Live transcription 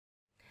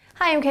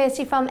Hi, I'm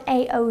Kirsty from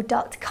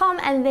ao.com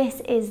and this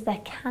is the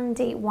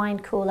Candy Wine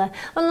Cooler.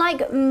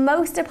 Unlike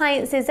most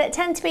appliances that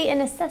tend to be a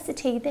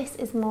necessity, this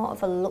is more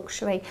of a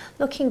luxury.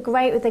 Looking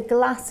great with the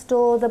glass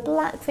door, the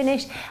black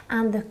finish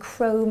and the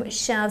chrome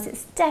shelves.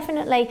 It's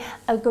definitely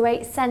a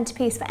great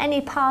centerpiece for any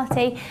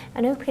party,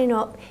 and opening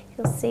up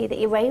you'll see that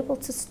you're able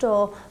to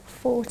store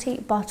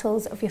 40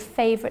 bottles of your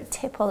favourite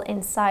tipple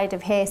inside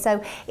of here.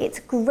 So it's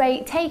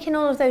great taking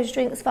all of those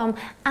drinks from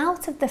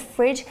out of the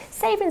fridge,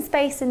 saving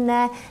space in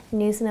there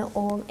and using it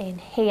all in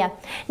here.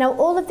 Now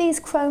all of these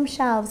chrome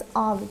shelves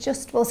are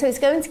adjustable, so it's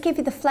going to give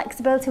you the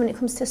flexibility when it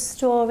comes to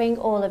storing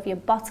all of your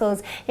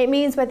bottles. It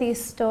means whether you're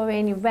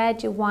storing your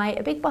red, your white,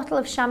 a big bottle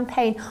of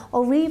champagne,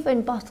 or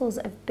even bottles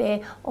of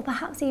beer, or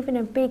perhaps even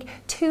a big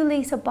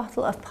 2-litre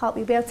bottle of pop,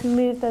 you'll be able to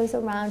move those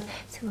around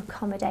to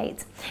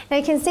accommodate. Now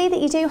you can see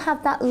that you do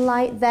have that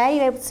light there.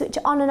 You're able to switch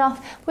it on and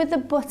off with the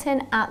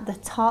button at the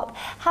top.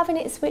 Having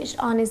it switched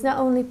on is not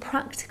only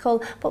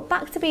practical, but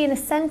back to being a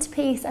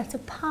centerpiece at a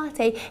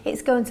party,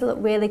 it's going to look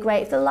really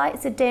great. If the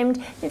lights are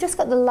dimmed, you've just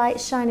got the light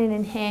shining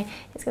in here,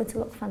 it's going to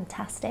look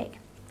fantastic.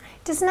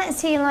 Just next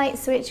to your light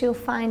switch, you'll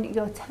find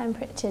your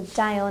temperature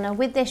dial. Now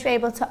with this, you're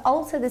able to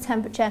alter the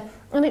temperature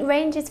and it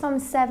ranges from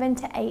 7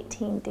 to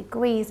 18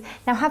 degrees.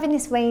 Now having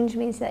this range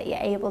means that you're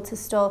able to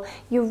store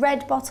your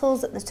red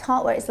bottles at the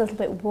top where it's a little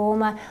bit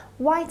warmer,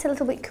 white a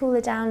little bit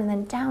cooler down, and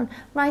then down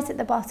right at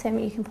the bottom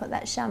you can put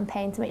that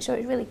champagne to make sure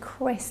it's really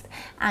crisp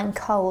and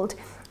cold.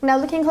 Now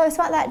looking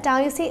closer at that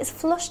dial, you'll see it's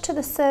flush to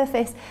the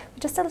surface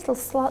with just a little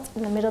slot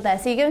in the middle there.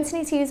 So you're going to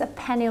need to use a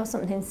penny or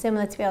something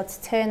similar to be able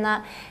to turn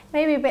that.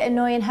 Maybe a bit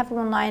annoying having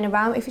one lying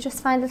around. If you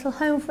just find a little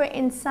home for it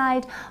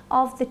inside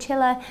of the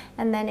chiller,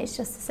 and then it's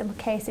just a simple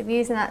case of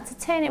using that to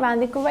turn it around.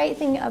 The great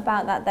thing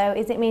about that though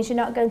is it means you're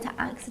not going to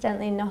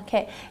accidentally knock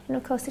it, and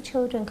of course the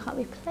children can't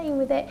be playing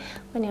with it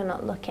when you're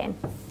not looking.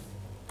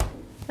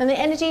 On the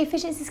energy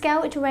efficiency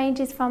scale, which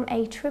ranges from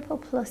a triple+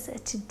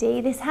 to D,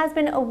 this has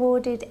been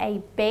awarded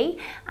a B.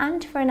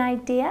 And for an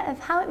idea of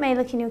how it may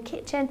look in your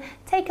kitchen,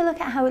 take a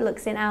look at how it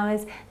looks in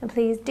ours, and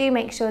please do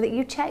make sure that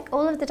you check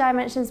all of the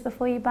dimensions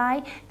before you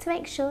buy to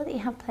make sure that you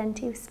have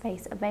plenty of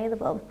space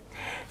available.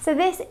 So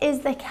this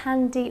is the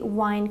Candy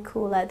Wine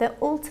Cooler, the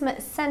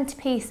ultimate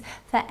centerpiece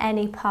for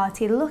any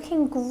party,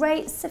 looking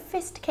great,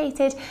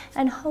 sophisticated,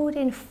 and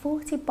holding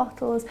 40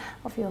 bottles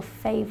of your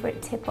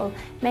favorite tipple,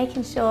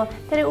 making sure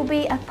that it will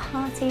be a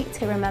party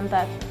to remember.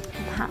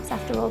 And perhaps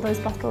after all those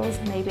bottles,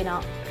 maybe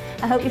not.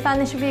 I hope you found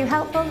this review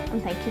helpful,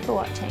 and thank you for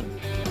watching.